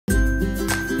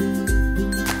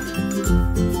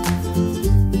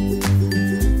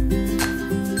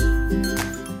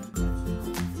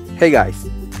Hey guys,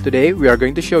 today we are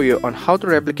going to show you on how to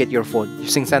replicate your phone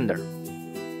using Xender.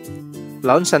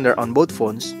 Launch Xender on both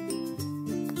phones.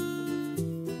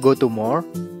 Go to More,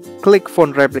 click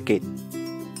Phone Replicate.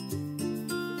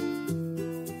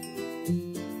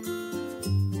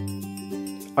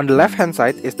 On the left hand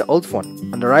side is the old phone,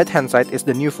 on the right hand side is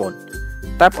the new phone.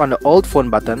 Tap on the old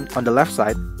phone button on the left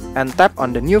side and tap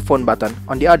on the new phone button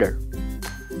on the other.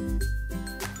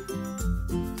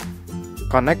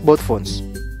 Connect both phones.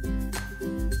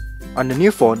 On the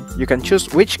new phone, you can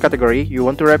choose which category you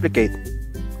want to replicate.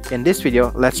 In this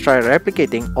video, let's try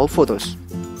replicating all photos.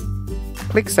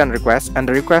 Click Send Request and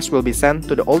the request will be sent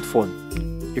to the old phone.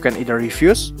 You can either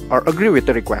refuse or agree with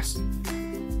the request.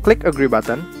 Click Agree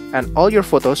button and all your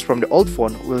photos from the old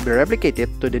phone will be replicated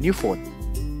to the new phone.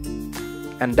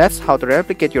 And that's how to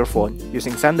replicate your phone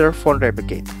using Xender Phone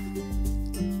Replicate.